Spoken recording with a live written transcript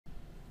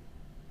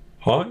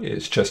Hi,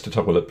 it's Chester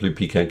Tugwell at Blue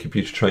Pecan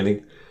Computer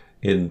Training.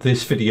 In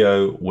this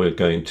video, we're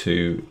going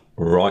to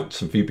write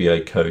some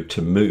VBA code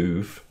to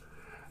move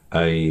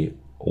a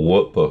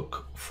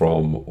workbook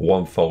from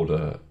one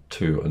folder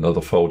to another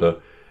folder,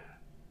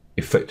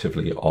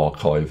 effectively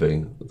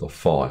archiving the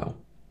file.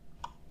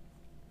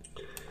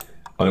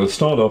 I'm going to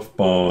start off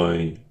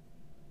by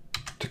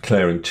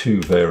declaring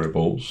two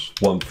variables,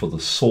 one for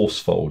the source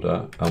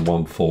folder and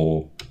one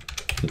for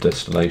the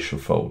destination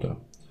folder.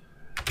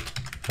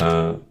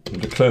 We'll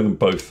declare them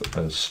both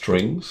as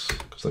strings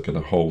because they're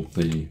going to hold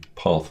the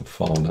path of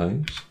file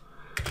names.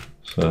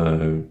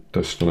 So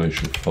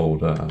destination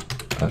folder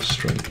as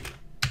string.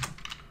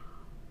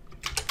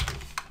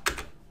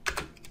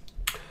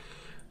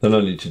 Then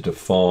I need to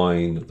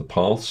define the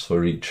paths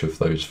for each of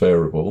those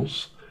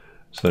variables.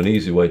 So an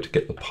easy way to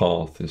get the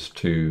path is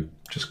to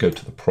just go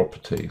to the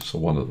properties, so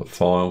one of the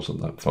files in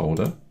that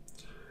folder,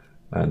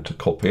 and to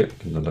copy it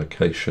in the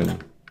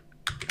location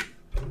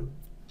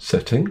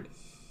setting.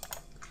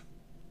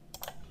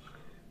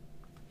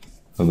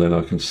 And then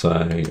I can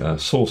say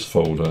source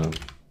folder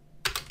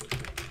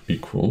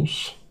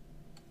equals,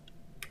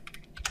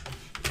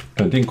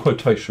 and in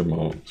quotation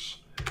marks,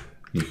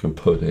 you can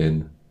put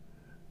in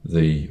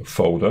the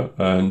folder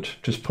and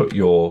just put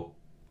your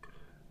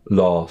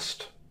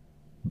last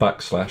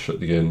backslash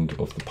at the end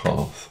of the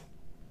path.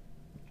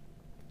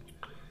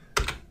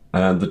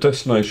 And the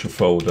destination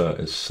folder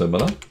is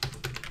similar.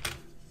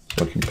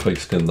 So I can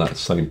paste in that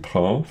same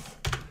path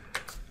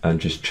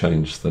and just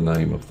change the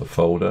name of the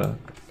folder,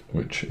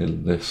 which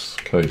in this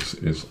case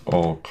is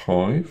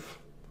archive,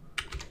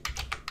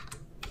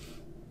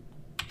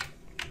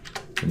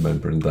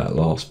 remembering that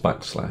last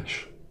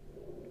backslash.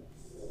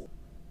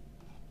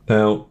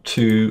 Now,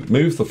 to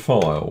move the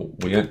file,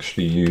 we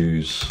actually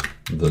use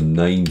the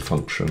name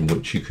function,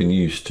 which you can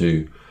use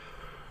to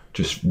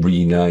just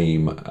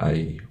rename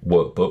a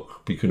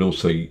workbook. You can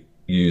also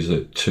use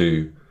it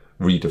to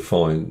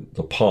redefine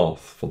the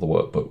path for the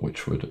workbook,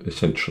 which would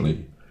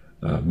essentially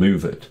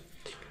move it.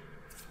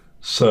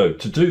 So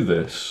to do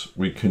this,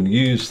 we can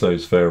use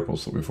those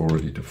variables that we've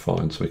already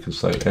defined. So we can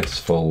say S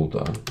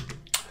folder,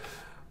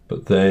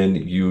 but then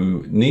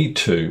you need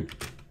to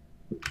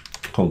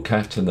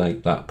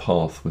concatenate that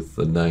path with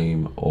the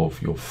name of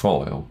your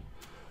file.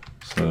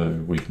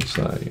 So we can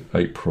say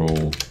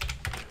April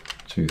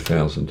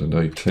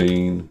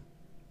 2018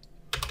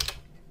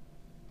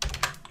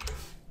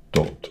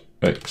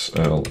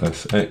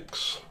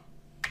 .xlsx,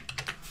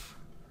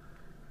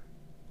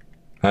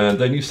 and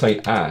then you say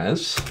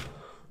as,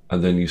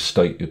 and then you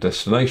state your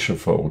destination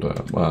folder,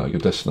 your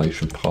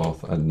destination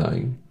path and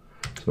name.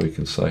 So we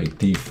can say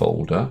D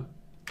folder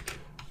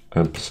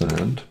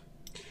ampersand.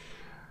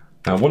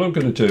 And what I'm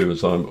going to do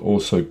is I'm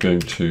also going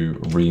to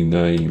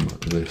rename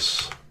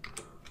this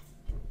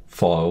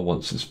file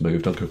once it's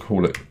moved. I'm going to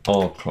call it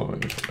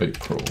archive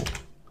April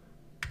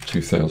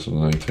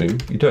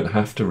 2018. You don't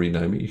have to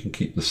rename it, you can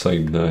keep the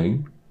same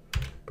name,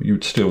 but you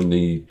would still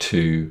need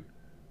to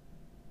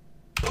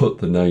put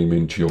the name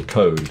into your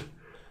code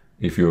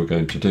if you were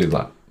going to do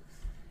that.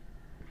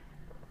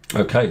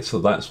 Okay, so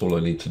that's all I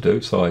need to do.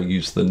 So I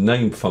use the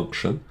name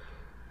function.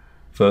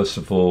 First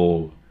of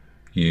all,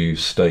 you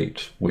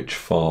state which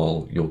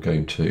file you're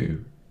going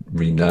to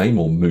rename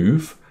or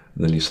move,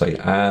 and then you say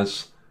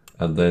as,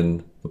 and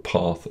then the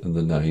path and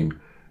the name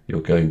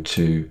you're going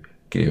to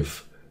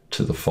give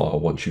to the file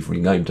once you've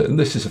renamed it. And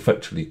this is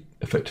effectively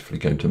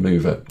going to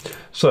move it.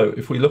 So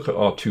if we look at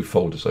our two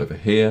folders over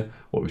here,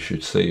 what we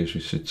should see is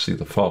we should see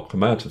the file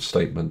come out of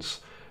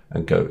statements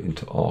and go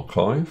into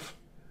archive.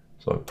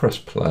 So I press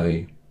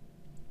play,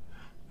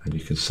 and you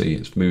can see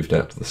it's moved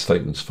out to the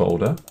statements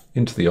folder,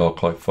 into the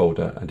archive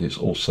folder, and it's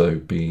also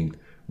being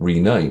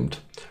renamed.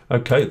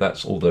 Okay,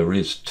 that's all there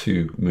is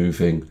to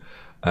moving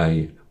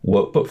a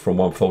workbook from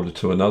one folder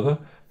to another.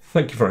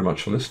 Thank you very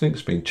much for listening.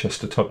 It's been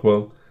Chester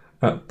Tugwell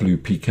at Blue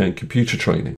Pecan Computer Training.